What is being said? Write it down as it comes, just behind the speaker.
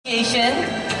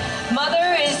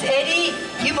Mother is Eddie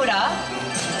Yumura.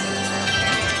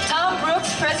 Tom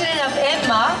Brooks, president of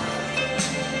Enma.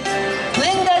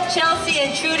 Linda, Chelsea,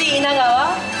 and Trudy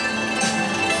Inagawa.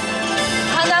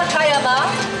 Hana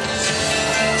Kayama.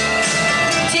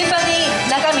 Tiffany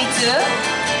Nakamitsu.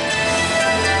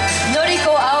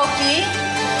 Noriko Aoki.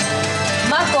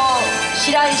 Mako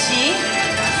Shiraishi.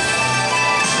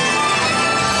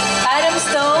 Adam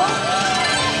Stone.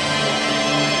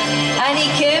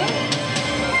 Annie Kim.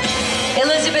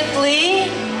 Elizabeth Lee.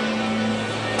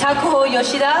 Takuho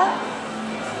Yoshida.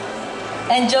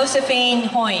 And Josephine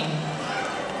Hoyne.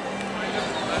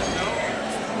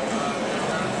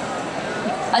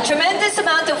 A tremendous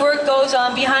amount of work goes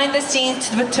on behind the scenes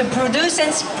to produce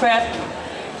and prep,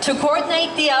 to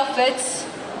coordinate the outfits,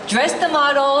 dress the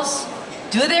models,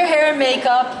 do their hair and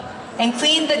makeup, and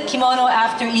clean the kimono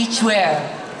after each wear.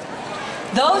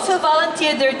 Those who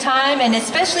volunteered their time, and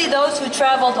especially those who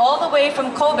traveled all the way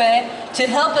from Kobe to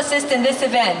help assist in this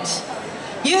event.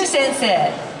 Yu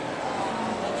Sensei,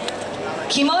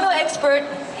 kimono expert,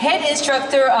 head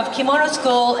instructor of kimono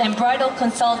school and bridal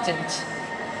consultant.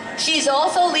 She is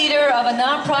also leader of a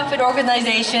non-profit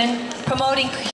organization promoting